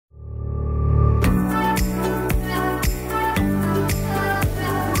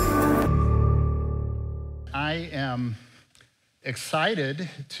I am excited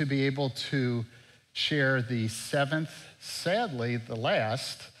to be able to share the seventh, sadly, the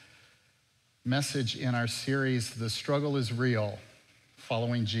last message in our series, The Struggle is Real,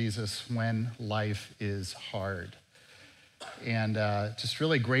 Following Jesus When Life is Hard. And just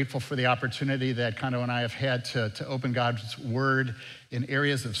really grateful for the opportunity that Kondo and I have had to open God's Word in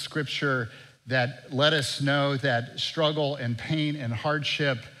areas of Scripture that let us know that struggle and pain and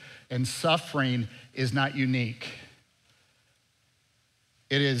hardship and suffering is not unique.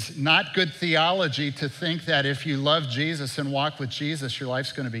 It is not good theology to think that if you love Jesus and walk with Jesus, your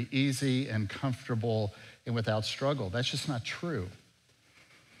life's going to be easy and comfortable and without struggle. That's just not true.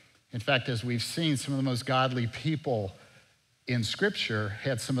 In fact, as we've seen, some of the most godly people in Scripture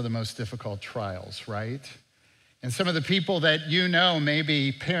had some of the most difficult trials, right? And some of the people that you know,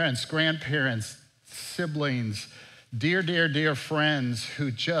 maybe parents, grandparents, siblings, dear friends who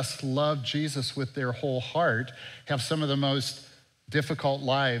just love Jesus with their whole heart have some of the most difficult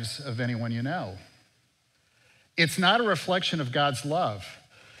lives of anyone you know. It's not a reflection of God's love,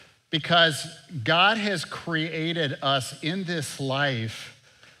 because God has created us in this life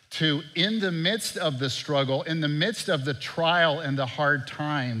to, in the midst of the struggle, in the midst of the trial and the hard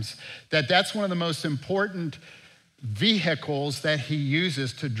times, that's one of the most important vehicles that he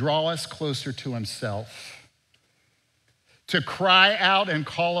uses to draw us closer to himself, to cry out and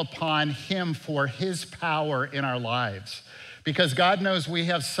call upon him for his power in our lives. Because God knows we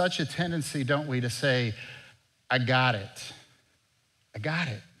have such a tendency, don't we, to say, I got it. I got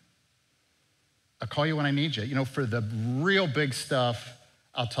it. I'll call you when I need you. You know, for the real big stuff,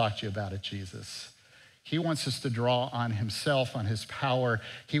 I'll talk to you about it, Jesus. He wants us to draw on himself, on his power.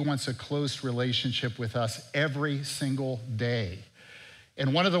 He wants a close relationship with us every single day.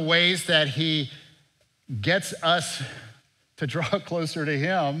 And one of the ways that he gets us to draw closer to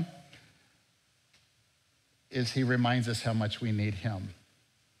him is he reminds us how much we need him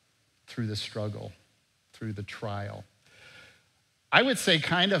through the struggle, through the trial. I would say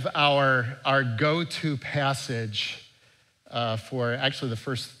kind of our go-to passage for actually the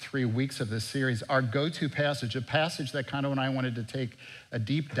first 3 weeks of this series, our go-to passage, a passage that Kondo and I wanted to take a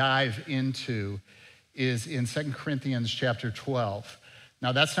deep dive into, is in 2 Corinthians chapter 12.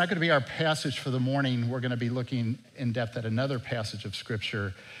 Now, that's not going to be our passage for the morning. We're going to be looking in depth at another passage of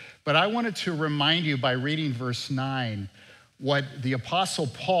Scripture. But I wanted to remind you by reading verse 9 what the Apostle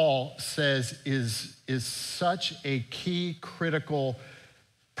Paul says is such a key, critical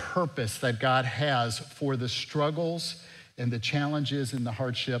purpose that God has for the struggles and the challenges and the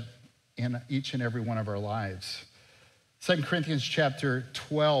hardship in each and every one of our lives. 2 Corinthians chapter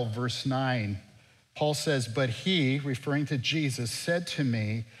 12, verse 9, Paul says, "But he," referring to Jesus, "said to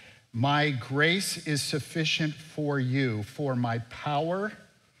me, 'My grace is sufficient for you, for my power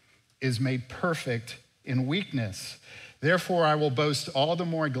is made perfect in weakness. Therefore, I will boast all the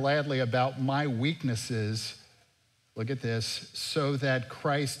more gladly about my weaknesses,'" look at this, "so that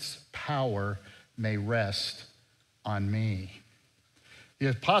Christ's power may rest on me." The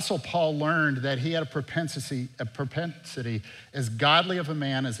Apostle Paul learned that he had a propensity, as godly of a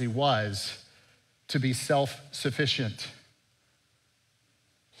man as he was, to be self-sufficient.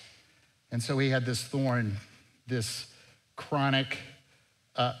 And so he had this thorn, this chronic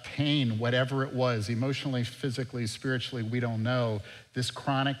pain, whatever it was, emotionally, physically, spiritually, we don't know, this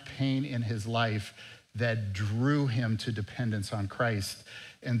chronic pain in his life that drew him to dependence on Christ.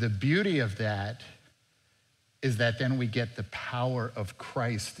 And the beauty of that is that then we get the power of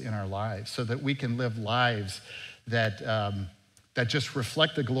Christ in our lives so that we can live lives that just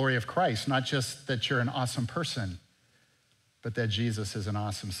reflect the glory of Christ, not just that you're an awesome person, but that Jesus is an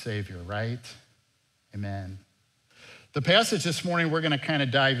awesome Savior, right? Amen. The passage this morning we're going to kind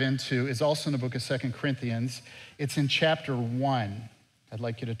of dive into is also in the book of 2 Corinthians. It's in chapter 1. I'd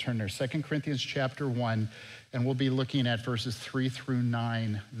like you to turn there. 2 Corinthians chapter 1, and we'll be looking at verses 3 through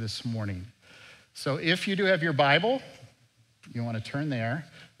 9 this morning. So if you do have your Bible, you want to turn there.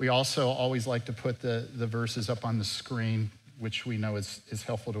 We also always like to put the verses up on the screen, which we know is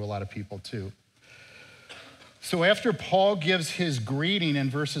helpful to a lot of people too. So after Paul gives his greeting in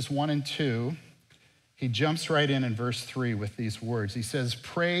verses 1 and 2, he jumps right in verse 3 with these words. He says,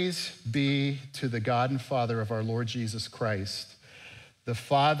 "Praise be to the God and Father of our Lord Jesus Christ, the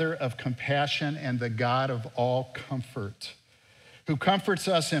Father of compassion and the God of all comfort, who comforts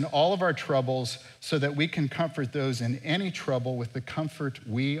us in all of our troubles so that we can comfort those in any trouble with the comfort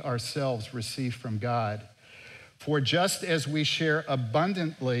we ourselves receive from God. For just as we share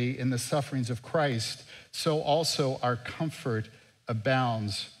abundantly in the sufferings of Christ, so also our comfort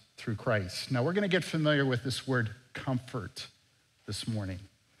abounds through Christ." Now we're going to get familiar with this word comfort this morning.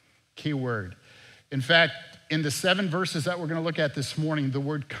 Key word. In fact, In the 7 verses that we're going to look at this morning, the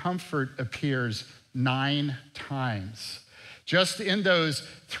word comfort appears 9 times. Just in those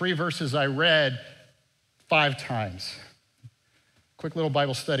 3 verses I read, 5 times. Quick little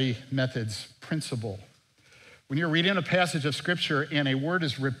Bible study methods principle. When you're reading a passage of scripture and a word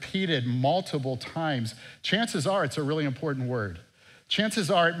is repeated multiple times, chances are it's a really important word.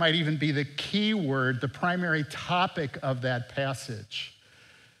 Chances are it might even be the key word, the primary topic of that passage.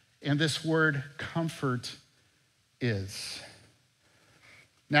 And this word comfort is.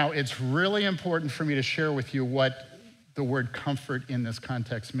 Now, it's really important for me to share with you what the word comfort in this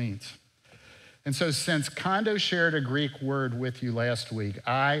context means. And so since Kondo shared a Greek word with you last week,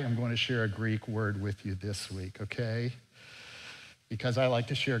 I am going to share a Greek word with you this week, okay? Because I like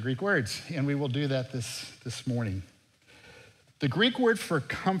to share Greek words, and we will do that this morning. The Greek word for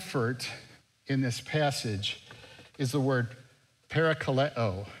comfort in this passage is the word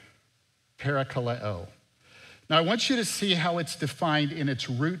parakaleo. Parakaleo. Now, I want you to see how it's defined in its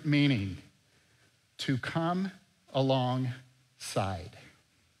root meaning, to come alongside.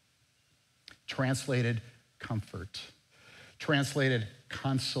 Translated comfort. Translated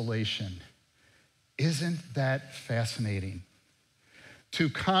consolation. Isn't that fascinating? To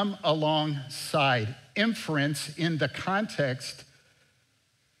come alongside. Inference in the context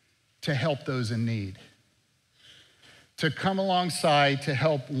to help those in need. To come alongside to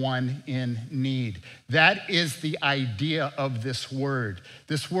help one in need. That is the idea of this word.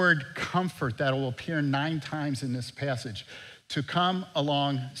 This word comfort that will appear 9 times in this passage. To come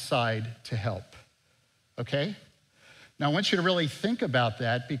alongside to help, okay? Now, I want you to really think about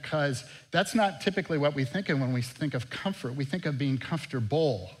that because that's not typically what we think of when we think of comfort. We think of being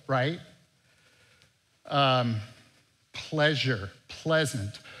comfortable, right? Pleasure,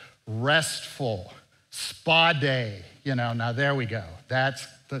 pleasant, restful, spa day, now there we go. That's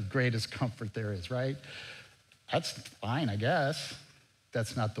the greatest comfort there is, right? That's fine, I guess.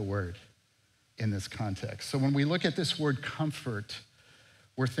 That's not the word in this context. So when we look at this word comfort,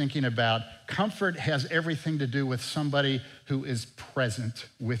 we're thinking about comfort has everything to do with somebody who is present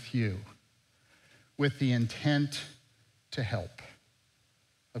with you, with the intent to help,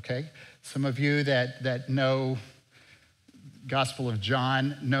 okay? Some of you that know Gospel of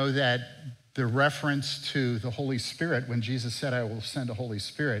John know that the reference to the Holy Spirit, when Jesus said, I will send a Holy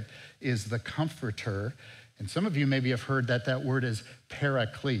Spirit, is the comforter. And some of you maybe have heard that word is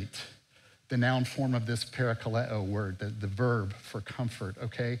paraclete, the noun form of this parakaleo word, the verb for comfort,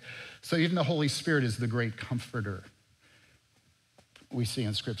 okay? So even the Holy Spirit is the great comforter we see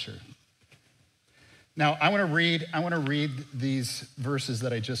in Scripture. Now, I want to read these verses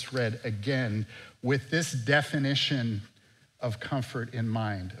that I just read again with this definition of comfort in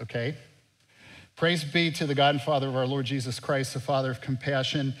mind, okay? Praise be to the God and Father of our Lord Jesus Christ, the Father of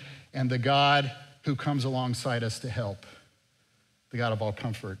compassion, and the God who comes alongside us to help, the God of all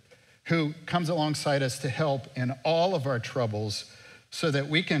comfort, who comes alongside us to help in all of our troubles so that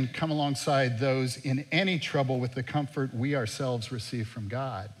we can come alongside those in any trouble with the comfort we ourselves receive from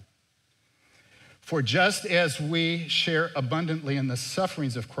God. For just as we share abundantly in the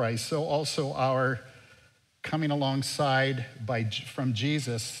sufferings of Christ, so also our coming alongside from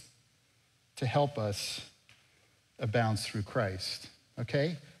Jesus to help us abounds through Christ.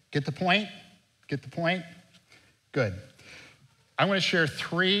 Okay? Get the point? Get the point? Good. I want to share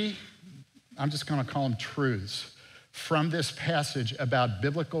 3, I'm just going to call them truths, from this passage about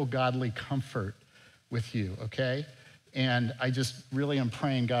biblical godly comfort with you, okay? And I just really am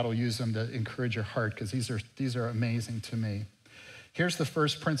praying God will use them to encourage your heart because these are amazing to me. Here's the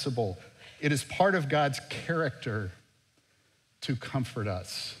first principle. It is part of God's character to comfort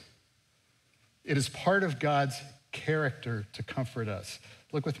us. It is part of God's character to comfort us.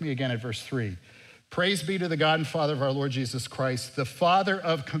 Look with me again at verse 3. Praise be to the God and Father of our Lord Jesus Christ, the Father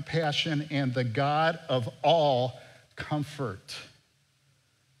of compassion and the God of all comfort.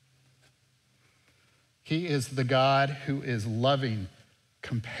 He is the God who is loving,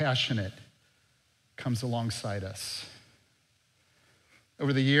 compassionate, comes alongside us.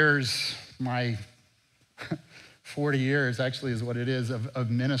 Over the years, my 40 years actually is what it is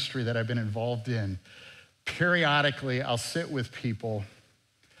of ministry that I've been involved in. Periodically, I'll sit with people,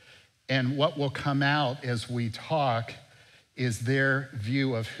 and what will come out as we talk is their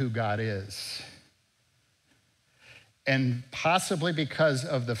view of who God is. And possibly because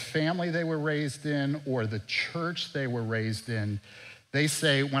of the family they were raised in or the church they were raised in, they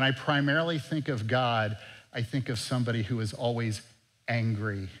say, when I primarily think of God, I think of somebody who is always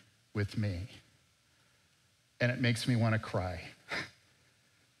angry with me. And it makes me want to cry.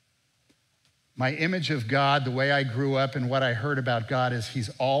 My image of God, the way I grew up and what I heard about God is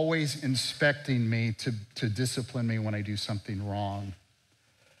he's always inspecting me to discipline me when I do something wrong.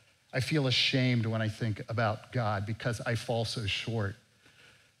 I feel ashamed when I think about God because I fall so short.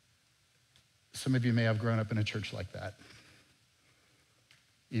 Some of you may have grown up in a church like that.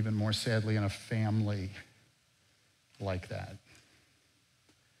 Even more sadly, in a family like that.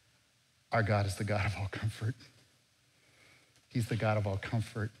 Our God is the God of all comfort. He's the God of all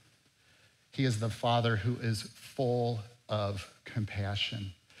comfort. He is the Father who is full of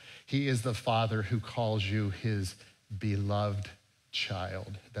compassion. He is the Father who calls you his beloved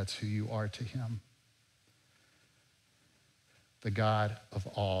child. That's who you are to him. The God of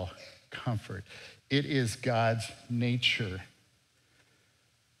all comfort. It is God's nature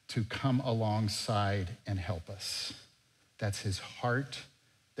to come alongside and help us. That's his heart.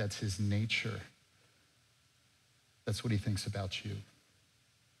 That's his nature. That's what he thinks about you.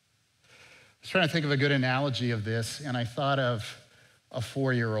 I was trying to think of a good analogy of this, and I thought of a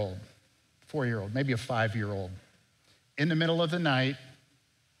 4-year-old, maybe a 5-year-old, in the middle of the night,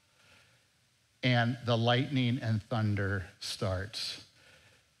 and the lightning and thunder starts.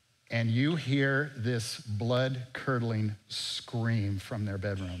 And you hear this blood-curdling scream from their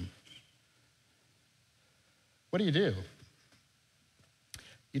bedroom. What do?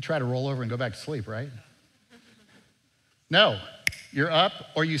 You try to roll over and go back to sleep, right? No, you're up,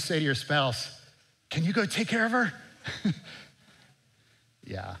 or you say to your spouse, can you go take care of her?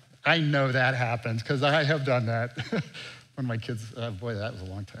 Yeah, I know that happens because I have done that. When my kids, boy, that was a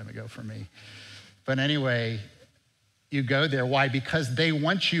long time ago for me. But anyway, you go there. Why? Because they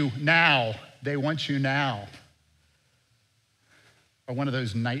want you now. They want you now. Or one of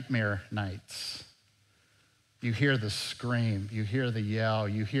those nightmare nights. You hear the scream, you hear the yell,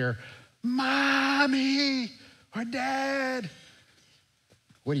 you hear, Mommy or Dad.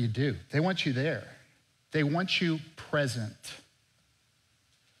 What do? They want you there. They want you present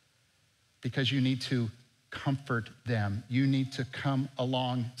because you need to comfort them. You need to come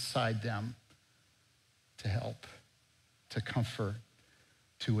alongside them to help, to comfort,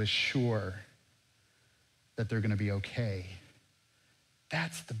 to assure that they're going to be okay.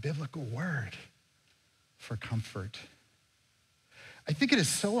 That's the biblical word for comfort. I think it is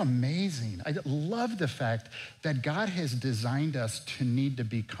so amazing. I love the fact that God has designed us to need to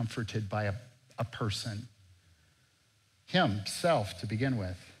be comforted by a person, himself to begin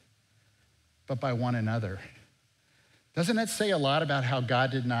with, but by one another. Doesn't that say a lot about how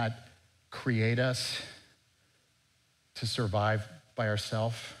God did not create us to survive by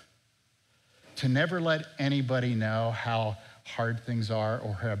ourselves? To never let anybody know how hard things are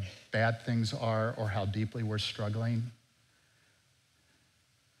or how bad things are or how deeply we're struggling.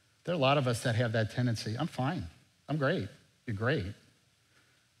 There are a lot of us that have that tendency. I'm fine. I'm great. You're great.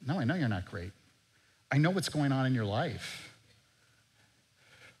 No, I know you're not great. I know what's going on in your life.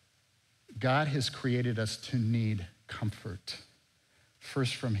 God has created us to need comfort,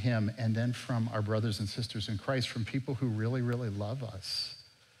 first from him and then from our brothers and sisters in Christ, from people who really, really love us.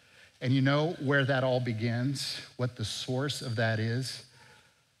 And you know where that all begins, what the source of that is?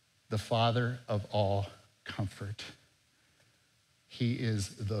 The Father of all comfort. He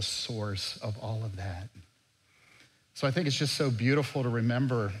is the source of all of that. So I think it's just so beautiful to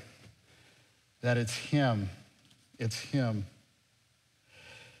remember that it's him. It's him.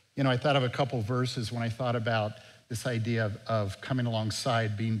 You know, I thought of a couple verses when I thought about this idea of coming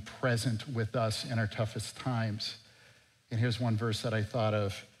alongside, being present with us in our toughest times. And here's one verse that I thought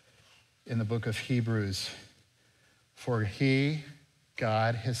of in the book of Hebrews. For he,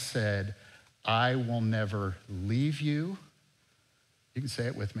 God, has said, I will never leave you. You can say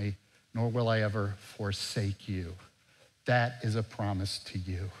it with me, nor will I ever forsake you. That is a promise to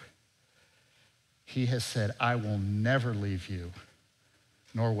you. He has said, I will never leave you,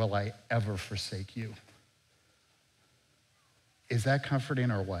 nor will I ever forsake you. Is that comforting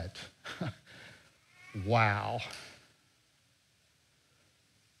or what? Wow.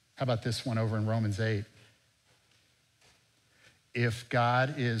 How about this one over in Romans 8? If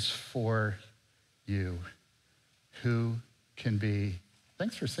God is for you, who can be?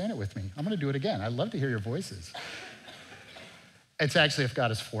 Thanks for saying it with me. I'm going to do it again. I'd love to hear your voices. It's actually if God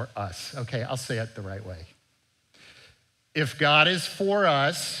is for us. Okay, I'll say it the right way. If God is for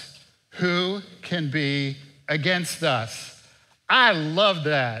us, who can be against us? I love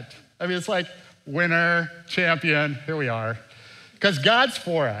that. I mean, it's like winner, champion, here we are. Because God's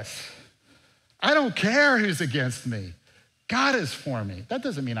for us. I don't care who's against me. God is for me. That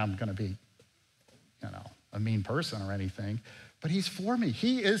doesn't mean I'm going to be, a mean person or anything. but he's for me.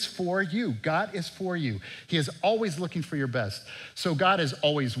 He is for you. God is for you. He is always looking for your best. So God is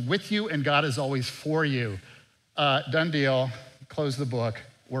always with you and God is always for you. Done deal, close the book,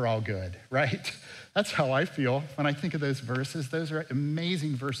 we're all good, right? That's how I feel when I think of those verses. Those are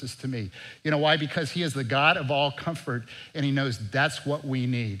amazing verses to me. You know why? Because he is the God of all comfort and he knows that's what we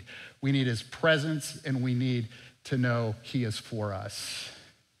need. We need his presence and we need to know he is for us.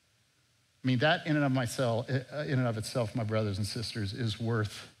 I mean, that in and of itself, my brothers and sisters, is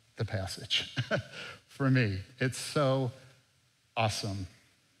worth the passage for me. It's so awesome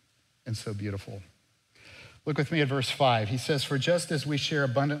and so beautiful. Look with me at verse 5. He says, "For just as we share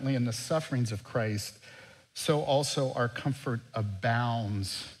abundantly in the sufferings of Christ, so also our comfort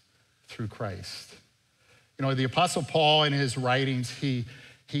abounds through Christ." You know, the Apostle Paul in his writings, he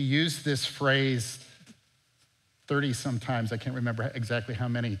used this phrase 30 sometimes, I can't remember exactly how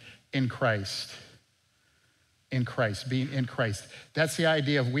many, in Christ. In Christ, being in Christ. That's the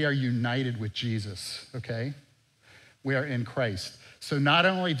idea of we are united with Jesus, okay? We are in Christ. So not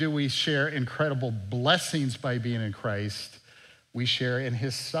only do we share incredible blessings by being in Christ, we share in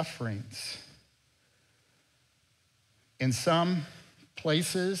his sufferings. In some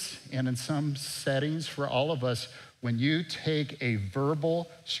places and in some settings for all of us, when you take a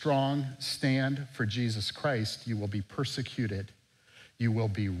verbal, strong stand for Jesus Christ, you will be persecuted. You will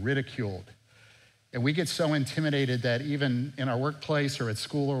be ridiculed. And we get so intimidated that even in our workplace or at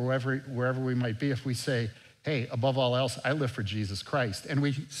school or wherever we might be, if we say, hey, above all else, I live for Jesus Christ, and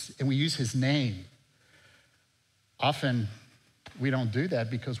we use his name, often we don't do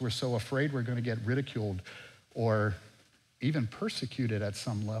that because we're so afraid we're going to get ridiculed or even persecuted at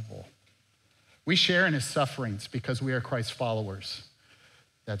some level. We share in his sufferings because we are Christ's followers.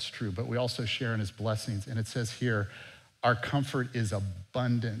 That's true, but we also share in his blessings. And it says here, our comfort is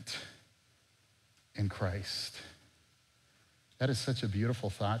abundant in Christ. That is such a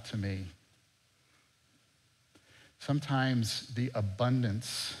beautiful thought to me. Sometimes the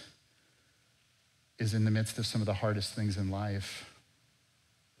abundance is in the midst of some of the hardest things in life.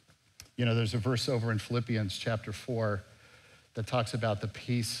 You know, there's a verse over in Philippians chapter 4 that talks about the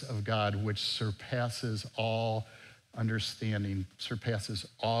peace of God, which surpasses all understanding, surpasses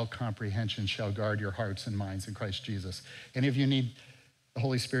all comprehension, shall guard your hearts and minds in Christ Jesus. Any of you need the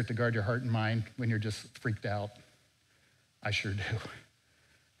Holy Spirit to guard your heart and mind when you're just freaked out? I sure do.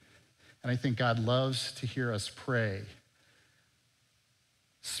 And I think God loves to hear us pray.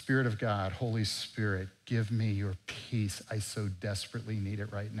 Spirit of God, Holy Spirit, give me your peace. I so desperately need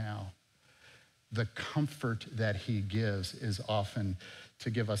it right now. The comfort that he gives is often to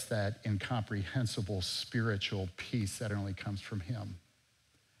give us that incomprehensible spiritual peace that only comes from him.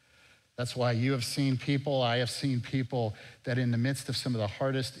 That's why you have seen people, I have seen people that in the midst of some of the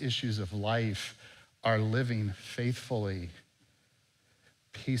hardest issues of life are living faithfully,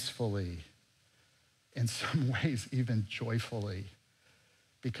 peacefully, in some ways even joyfully,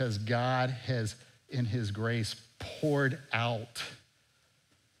 because God has, in his grace, poured out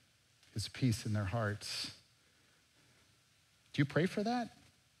his peace in their hearts. Do you pray for that?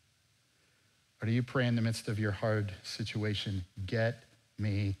 Or do you pray in the midst of your hard situation, get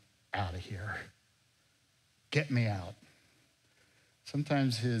me out of here? Get me out.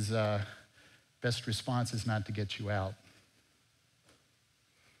 Sometimes his best response is not to get you out.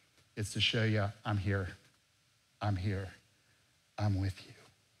 It's to show you, I'm here, I'm with you.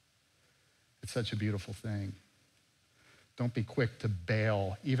 It's such a beautiful thing. Don't be quick to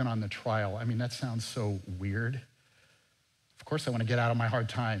bail, even on the trial. I mean, that sounds so weird. Of course I want to get out of my hard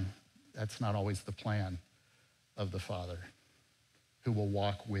time. That's not always the plan of the Father, who will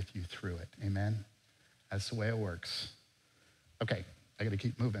walk with you through it. Amen? That's the way it works. Okay, I got to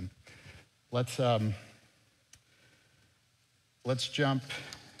keep moving. Let's jump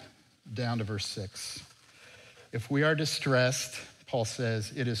down to verse 6. If we are distressed, Paul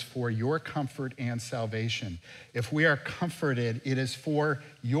says, it is for your comfort and salvation. If we are comforted, it is for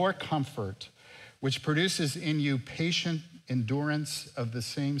your comfort, which produces in you patient endurance of the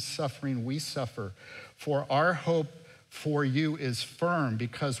same suffering we suffer. For our hope for you is firm,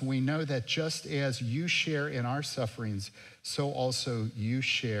 because we know that just as you share in our sufferings, so also you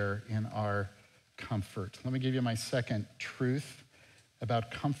share in our comfort. Let me give you my second truth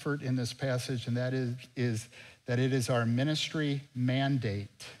about comfort in this passage, and that is that it is our ministry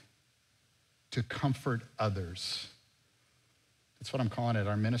mandate to comfort others. That's what I'm calling it,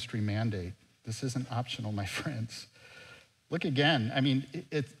 our ministry mandate. This isn't optional, my friends. Look again. I mean,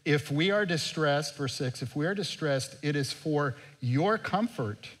 if we are distressed, verse 6, if we are distressed, it is for your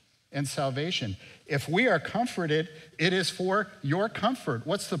comfort and salvation. If we are comforted, it is for your comfort.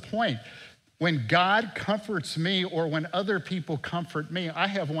 What's the point? When God comforts me or when other people comfort me, I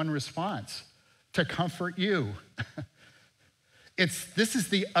have one response: to comfort you. This is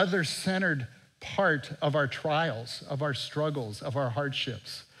the other-centered part of our trials, of our struggles, of our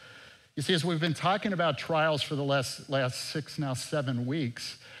hardships. You see, as we've been talking about trials for the last 6, now 7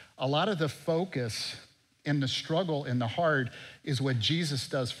 weeks, a lot of the focus in the struggle, in the hard, is what Jesus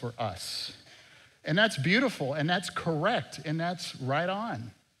does for us. And that's beautiful, and that's correct, and that's right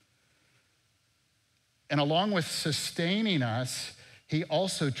on. And along with sustaining us, he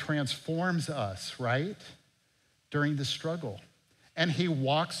also transforms us, right? During the struggle. And he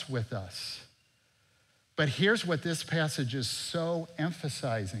walks with us. But here's what this passage is so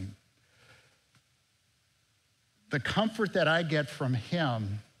emphasizing. The comfort that I get from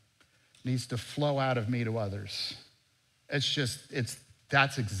him needs to flow out of me to others.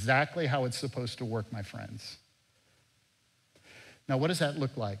 That's exactly how it's supposed to work, my friends. Now, what does that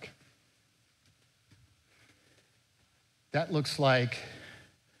look like? That looks like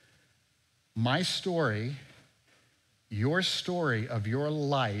my story, your story of your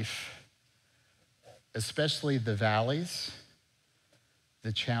life, especially the valleys,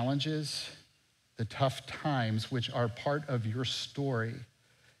 the challenges, the tough times, which are part of your story,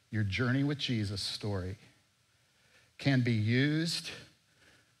 your journey with Jesus story, can be used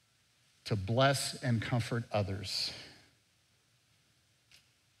to bless and comfort others.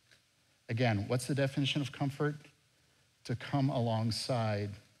 Again, what's the definition of comfort? To come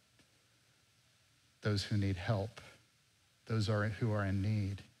alongside those who need help, those who are in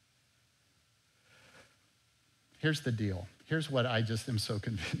need. Here's the deal. Here's what I just am so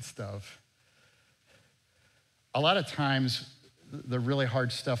convinced of. A lot of times, the really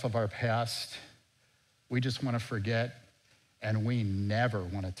hard stuff of our past, we just want to forget, and we never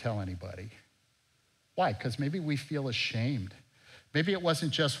want to tell anybody. Why? Because maybe we feel ashamed. Maybe it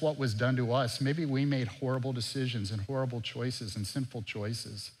wasn't just what was done to us. Maybe we made horrible decisions and horrible choices and sinful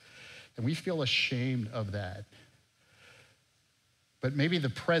choices, and we feel ashamed of that. But maybe the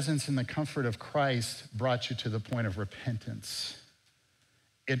presence and the comfort of Christ brought you to the point of repentance.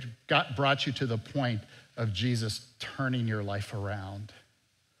 It brought you to the point of Jesus turning your life around.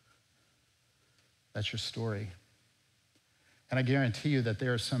 That's your story. And I guarantee you that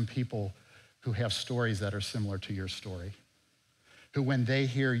there are some people who have stories that are similar to your story, who when they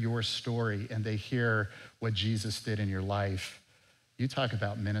hear your story and they hear what Jesus did in your life, you talk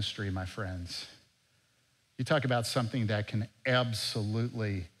about ministry, my friends. You talk about something that can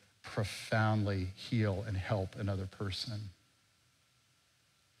absolutely, profoundly heal and help another person.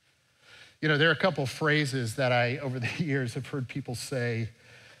 You know, there are a couple phrases that I, over the years, have heard people say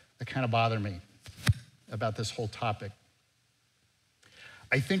that kind of bother me about this whole topic.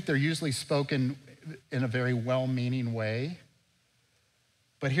 I think they're usually spoken in a very well-meaning way,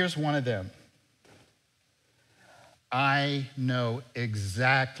 but here's one of them. I know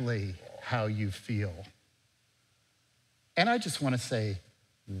exactly how you feel. And I just want to say,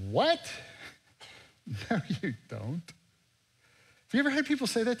 what? No, you don't. Have you ever heard people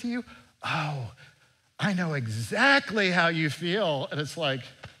say that to you? Oh, I know exactly how you feel. And it's like,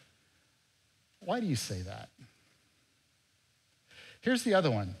 why do you say that? Here's the other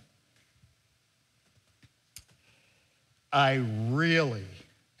one. I really,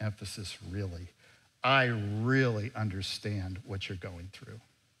 emphasis really, I really understand what you're going through.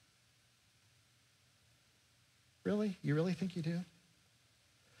 Really? You really think you do?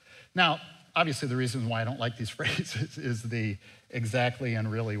 Now, obviously the reason why I don't like these phrases is the exactly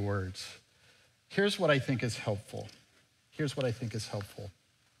and really words. Here's what I think is helpful. Here's what I think is helpful.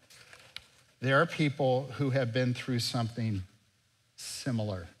 There are people who have been through something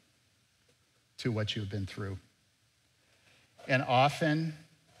similar to what you've been through. And often,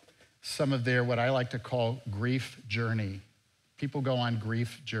 some of their, what I like to call grief journey. People go on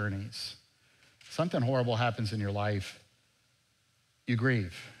grief journeys. Something horrible happens in your life, you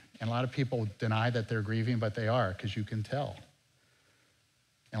grieve. And a lot of people deny that they're grieving, but they are, because you can tell.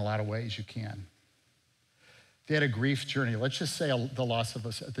 In a lot of ways, you can. They had a grief journey. Let's just say the loss of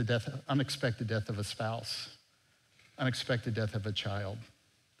unexpected death of a spouse, unexpected death of a child,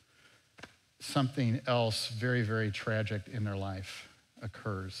 something else very, very tragic in their life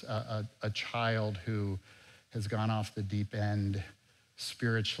occurs. A child who has gone off the deep end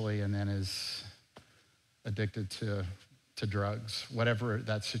spiritually and then is addicted to drugs, whatever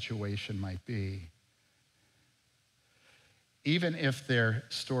that situation might be. Even if their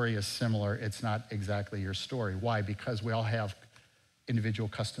story is similar, it's not exactly your story. Why? Because we all have individual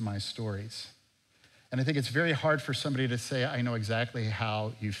customized stories. And I think it's very hard for somebody to say, I know exactly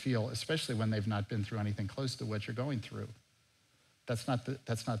how you feel, especially when they've not been through anything close to what you're going through. That's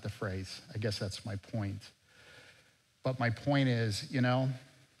not the phrase. I guess that's my point. But my point is,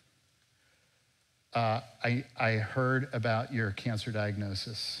 I heard about your cancer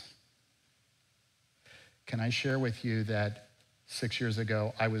diagnosis. Can I share with you that 6 years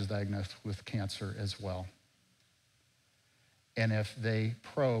ago, I was diagnosed with cancer as well? And if they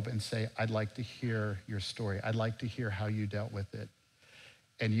probe and say, I'd like to hear your story, I'd like to hear how you dealt with it,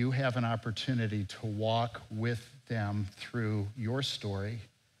 and you have an opportunity to walk with them through your story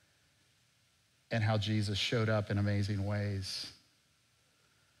and how Jesus showed up in amazing ways,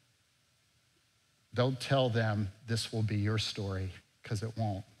 don't tell them this will be your story, because it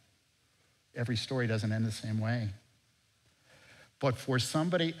won't. Every story doesn't end the same way. But for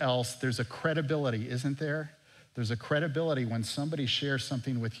somebody else, there's a credibility, isn't there? There's a credibility when somebody shares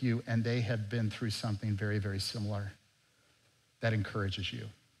something with you and they have been through something very, very similar. That encourages you.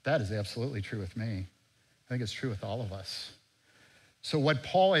 That is absolutely true with me. I think it's true with all of us. So what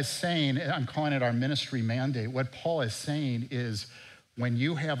Paul is saying, I'm calling it our ministry mandate. What Paul is saying is when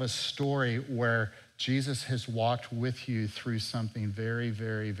you have a story where Jesus has walked with you through something very,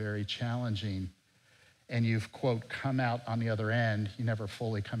 very, very challenging, and you've, quote, come out on the other end, you never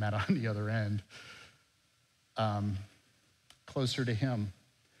fully come out on the other end, closer to him,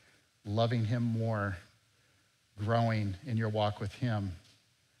 loving him more, growing in your walk with him,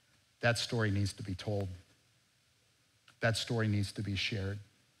 that story needs to be told. That story needs to be shared,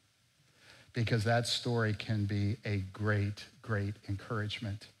 because that story can be a great, great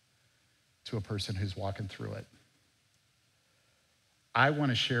encouragement to a person who's walking through it. I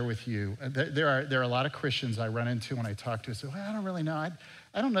want to share with you, there are a lot of Christians I run into when I talk to, say, well, I don't really know.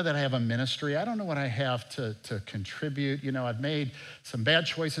 I don't know that I have a ministry. I don't know what I have to contribute. I've made some bad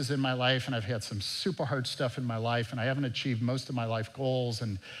choices in my life, and I've had some super hard stuff in my life, and I haven't achieved most of my life goals,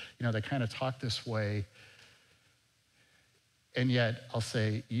 and they kind of talk this way. And yet I'll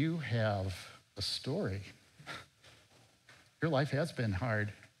say, you have a story. Your life has been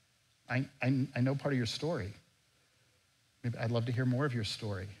hard. I know part of your story. Maybe I'd love to hear more of your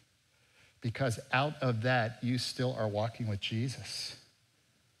story, because out of that, you still are walking with Jesus.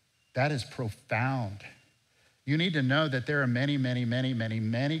 That is profound. You need to know that there are many, many, many, many,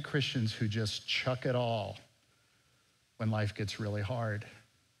 many Christians who just chuck it all when life gets really hard.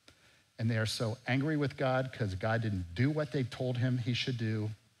 And they are so angry with God because God didn't do what they told him he should do.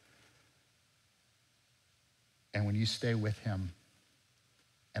 And when you stay with him,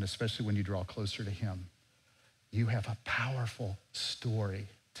 and especially when you draw closer to him, you have a powerful story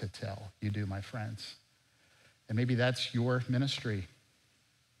to tell. You do, my friends. And maybe that's your ministry.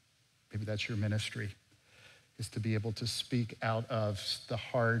 Maybe that's your ministry, is to be able to speak out of the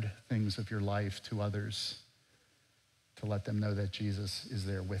hard things of your life to others, to let them know that Jesus is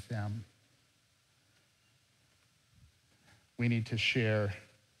there with them. We need to share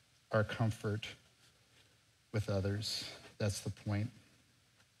our comfort with others. That's the point.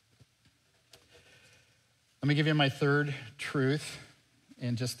 Let me give you my third truth.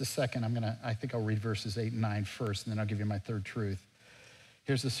 In just a second, I think I'll read verses 8 and 9 first, and then I'll give you my third truth.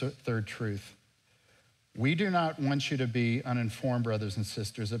 Here's the third truth. We do not want you to be uninformed, brothers and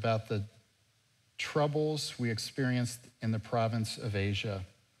sisters, about the troubles we experienced in the province of Asia.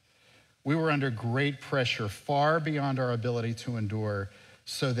 We were under great pressure, far beyond our ability to endure,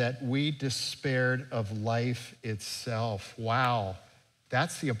 so that we despaired of life itself. Wow,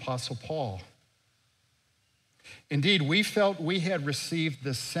 that's the Apostle Paul. Indeed, we felt we had received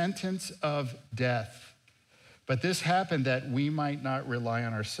the sentence of death, but this happened that we might not rely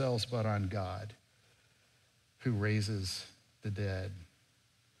on ourselves, but on God, who raises the dead.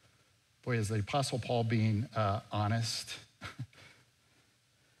 Boy, is the Apostle Paul being honest?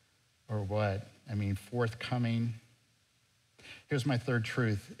 Or what? Forthcoming. Here's my third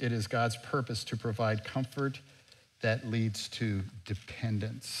truth. It is God's purpose to provide comfort that leads to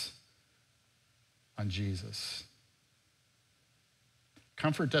dependence on Jesus.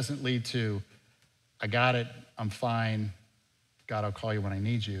 Comfort doesn't lead to, I got it, I'm fine, God, I'll call you when I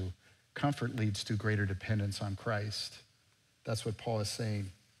need you. Comfort leads to greater dependence on Christ. That's what Paul is saying.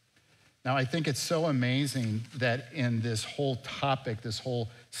 Now, I think it's so amazing that in this whole topic, this whole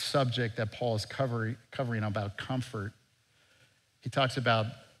subject that Paul is covering about comfort, he talks about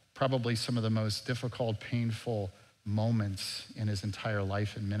probably some of the most difficult, painful moments in his entire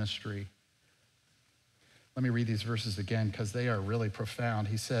life and ministry. Let me read these verses again because they are really profound.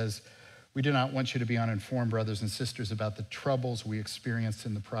 He says, we do not want you to be uninformed, brothers and sisters, about the troubles we experienced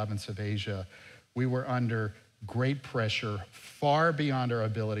in the province of Asia. We were under great pressure, far beyond our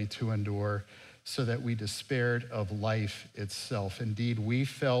ability to endure, so that we despaired of life itself. Indeed, we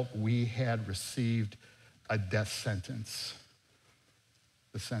felt we had received a death sentence.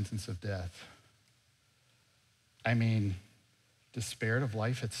 the sentence of death. I mean, despaired of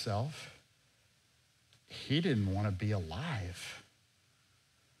life itself. He didn't want to be alive.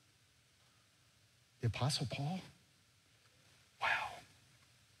 The Apostle Paul? Wow.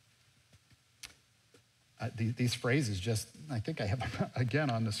 These phrases just, I think I have them again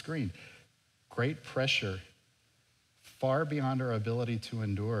on the screen. Great pressure, far beyond our ability to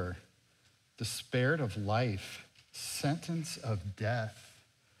endure, despaired of life, sentence of death.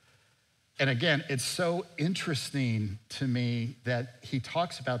 And again, it's so interesting to me that he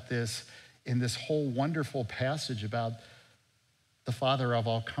talks about this in this whole wonderful passage about the Father of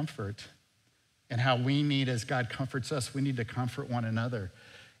all comfort and how we need, as God comforts us, we need to comfort one another.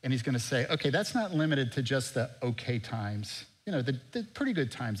 And he's going to say, okay, that's not limited to just the okay times, the pretty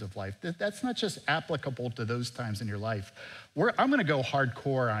good times of life. That's not just applicable to those times in your life. I'm going to go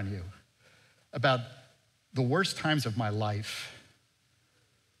hardcore on you about the worst times of my life.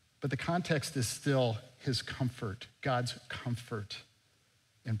 But the context is still his comfort, God's comfort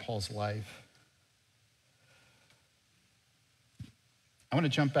in Paul's life. I want to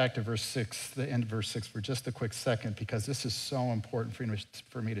jump back to verse 6, the end of verse 6 for just a quick second, because this is so important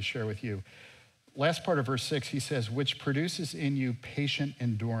for me to share with you. Last part of verse 6, he says, which produces in you patient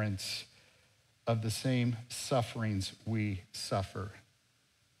endurance of the same sufferings we suffer.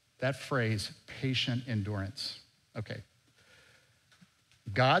 That phrase, patient endurance. Okay.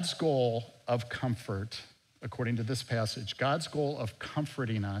 God's goal of comfort, according to this passage, God's goal of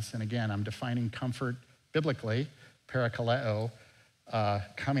comforting us, and again, I'm defining comfort biblically, parakaleo,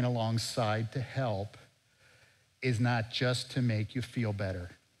 coming alongside to help, is not just to make you feel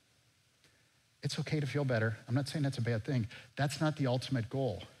better. It's okay to feel better. I'm not saying that's a bad thing. That's not the ultimate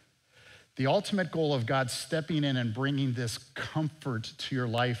goal. The ultimate goal of God stepping in and bringing this comfort to your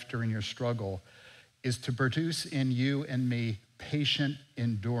life during your struggle is to produce in you and me patient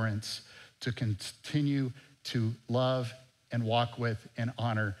endurance to continue to love and walk with and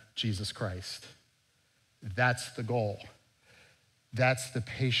honor Jesus Christ. That's the goal. That's the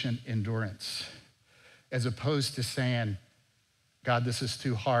patient endurance. As opposed to saying, God, this is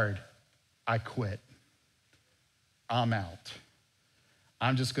too hard. I quit. I'm out.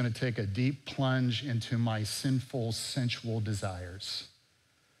 I'm just going to take a deep plunge into my sinful, sensual desires.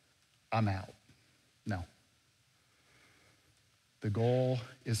 I'm out. No. The goal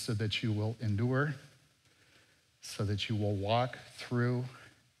is so that you will endure, so that you will walk through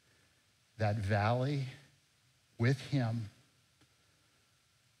that valley with him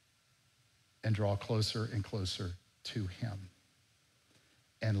and draw closer and closer to him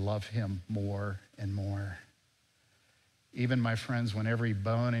and love him more and more. Even, my friends, when every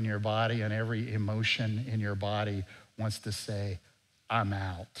bone in your body and every emotion in your body wants to say, I'm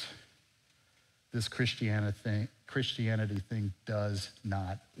out, this Christianity thing does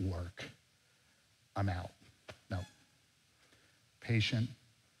not work. I'm out. No. Patient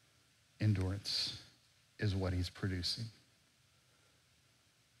endurance is what he's producing.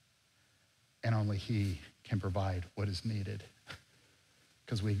 And only he can provide what is needed.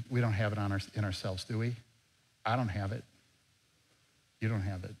 Because we don't have it in ourselves, do we? I don't have it. You don't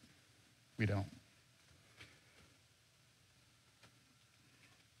have it. We don't.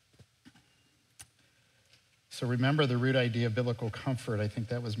 So remember the root idea of biblical comfort. I think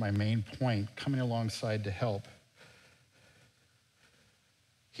that was my main point, coming alongside to help.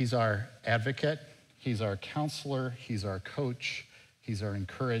 He's our advocate. He's our counselor. He's our coach. He's our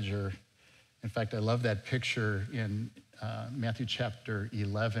encourager. In fact, I love that picture in Matthew chapter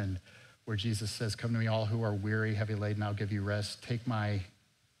 11, where Jesus says, come to me all who are weary, heavy laden, I'll give you rest. Take my,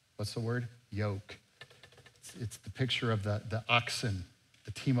 what's the word? Yoke. It's the picture of the oxen,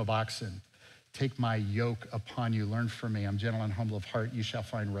 the team of oxen. Take my yoke upon you, learn from me. I'm gentle and humble of heart. You shall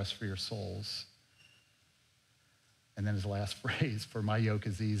find rest for your souls. And then his last phrase, for my yoke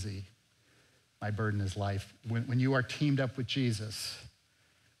is easy. My burden is light. When you are teamed up with Jesus,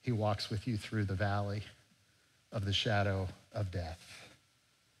 he walks with you through the valley of the shadow of death.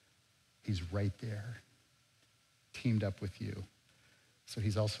 He's right there, teamed up with you. So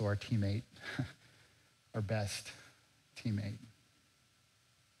he's also our teammate, our best teammate.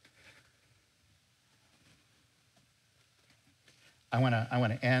 I want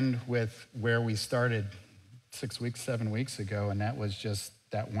to end with where we started 7 weeks ago, and that was just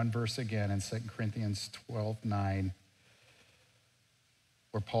that one verse again in 2 Corinthians 12:9,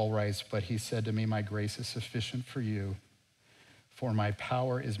 where Paul writes, but he said to me, my grace is sufficient for you, for my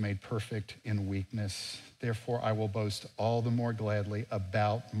power is made perfect in weakness. Therefore, I will boast all the more gladly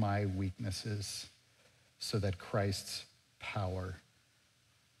about my weaknesses, so that Christ's power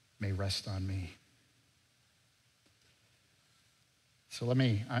may rest on me. So I'm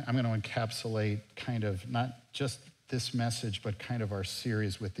going to encapsulate kind of not just this message, but kind of our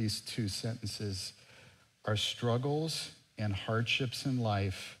series with these two sentences. Our struggles and hardships in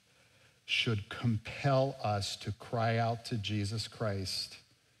life should compel us to cry out to Jesus Christ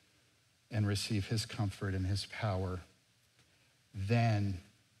and receive his comfort and his power. Then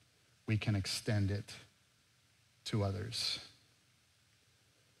we can extend it to others.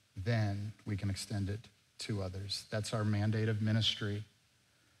 Then we can extend it to others. That's our mandate of ministry.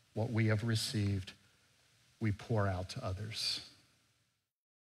 What we have received, we pour out to others.